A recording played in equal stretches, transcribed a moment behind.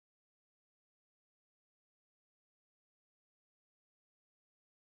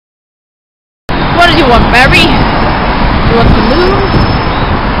do you want, Mary? You want the moon?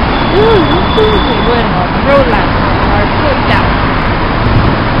 We're on Roland, our point down.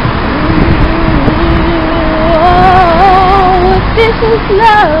 Oh, if this is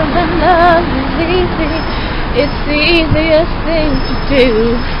love, then love is easy. It's the easiest thing to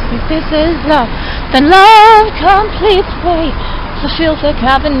do. If this is love, then love completes me. So feels like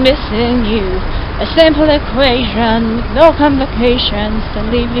I've been missing you. A simple equation with no complications to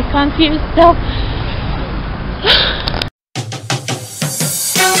leave you confused. So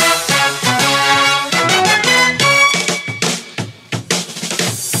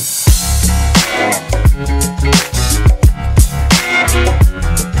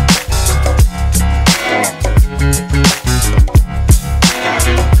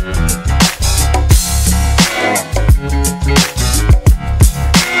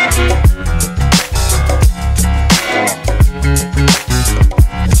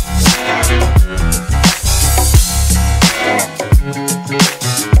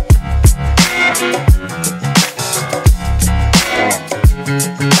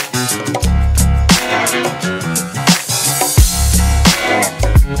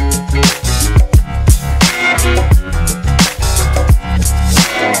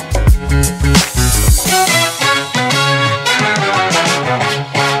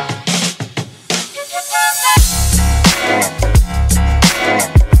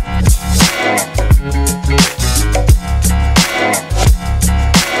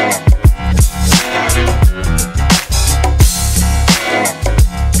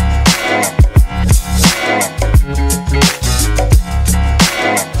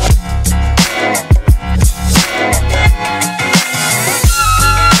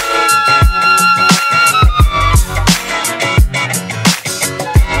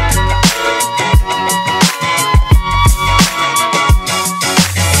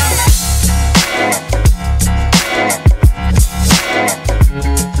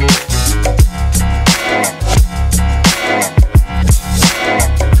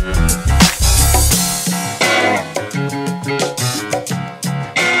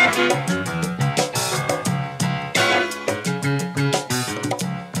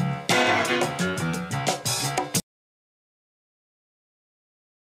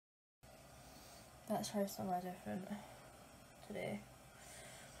let's try somewhere different today.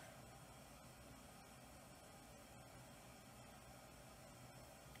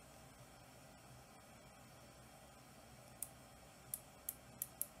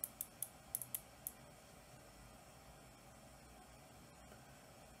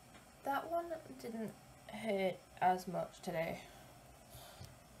 That one didn't hurt as much today.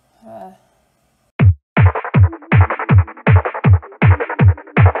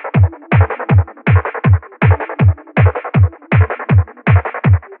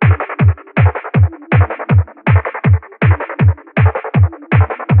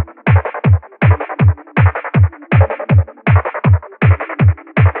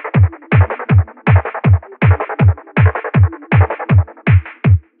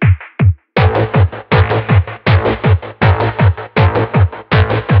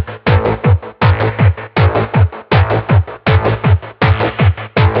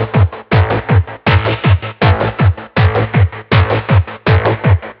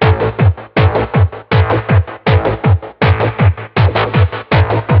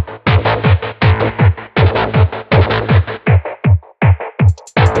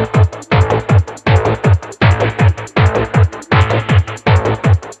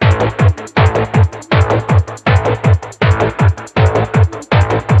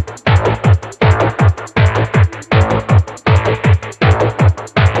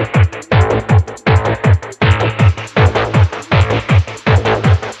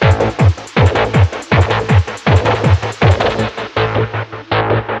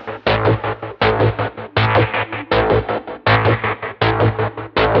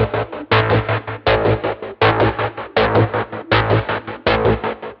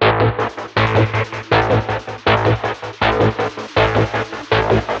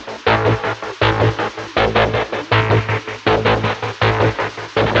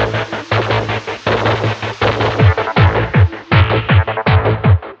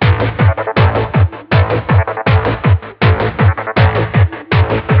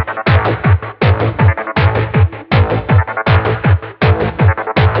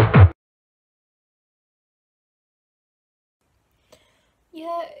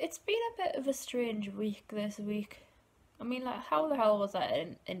 Yeah, it's been a bit of a strange week this week. I mean, like, how the hell was I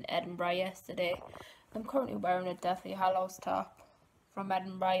in Edinburgh yesterday? I'm currently wearing a Deathly Hallows top from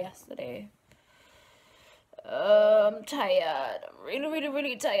Edinburgh yesterday. I'm tired. I'm really, really,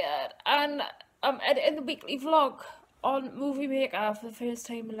 really tired. And I'm editing the weekly vlog on Movie Maker for the first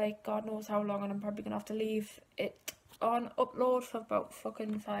time in like God knows how long, and I'm probably gonna have to leave it on upload for about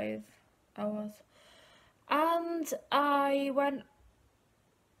fucking 5 hours. And I went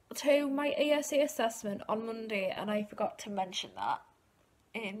to my ESA assessment on Monday, and I forgot to mention that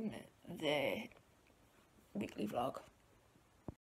in the weekly vlog.